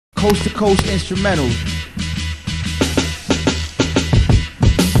coast to coast instrumentals.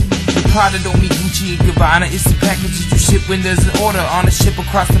 Prada don't mean Gucci and Gabbana. It's the packages you ship when there's an order on a ship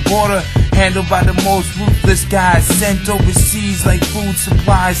across the border. Handled by the most ruthless guys, sent overseas like food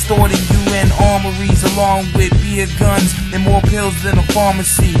supplies, stored in UN armories along with beer guns and more pills than a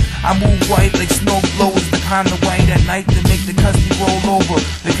pharmacy. I move white like snow blowers, the kind of white at night that make the custody roll over,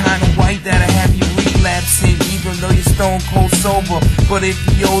 the kind of white that'll have you relapsing even though you're stone cold sober. But if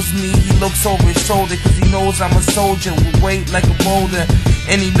he owes me, he looks over his shoulder cause he knows I'm a soldier with weight like a boulder.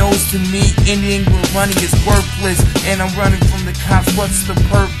 And he knows to me, Indian with money is worthless. And I'm running from the cops, what's the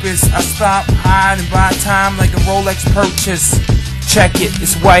purpose? I stop, hide, and buy time like a Rolex purchase. Check it,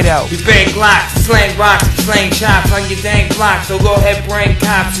 it's WhiteOut. We bang glocks, slang rocks, and slang chops on your dang blocks. So go ahead, bring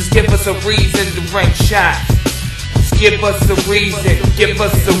cops, just give us a reason to rank shots. Just give us a reason, give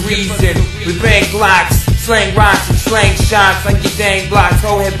us a reason. We bang glocks, slang rocks, and slang shots on your dang blocks.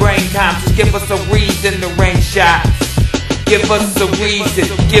 Go ahead, bring cops, just give us a reason to rank shots. Give us a reason,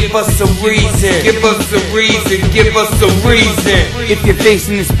 give us a reason, give us a reason, give us a reason. If you're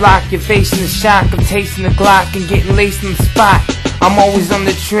facing this block, you're facing the shock of tasting the Glock and getting laced in the spot. I'm always on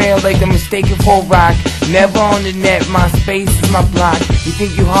the trail like the mistaken for rock. Never on the net, my space is my block. You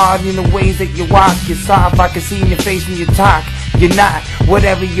think you hard in the ways that you walk. You're soft, I can see in your face when you talk. You're not,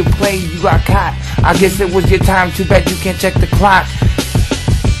 whatever you play, you got caught. I guess it was your time, too bad you can't check the clock.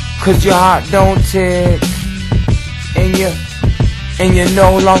 Cause your heart don't tick. And you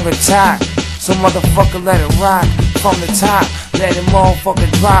no longer talk. So motherfucker let it rock from the top. Let it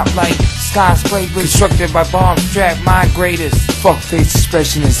motherfucker drop like skyscrapers constructed by bomb strap migrators. Fuck face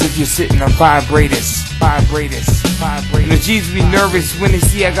expressionists if you're sitting on vibrators. And the G's be nervous when they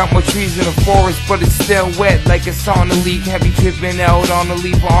see I got more trees in the forest, but it's still wet like it's on the leak. Heavy tripping out on the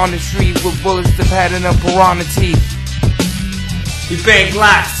leaf or on the street with bullets to pattern up piranha teeth. We bang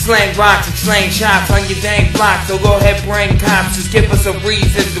glocks, slang rocks, and slang chops on your dang blocks. So go ahead, bring cops, just give us a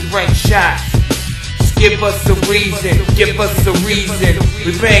reason to rank shots. Just give us a reason, give us a reason.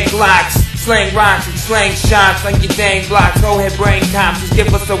 We bang glocks, slang rocks, and slang shots on your dang blocks. Go ahead, bring cops, just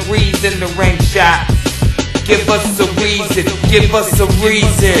give us a reason to rank shots. Give us a reason, give us a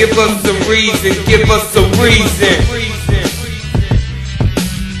reason, give us a reason, give us a reason.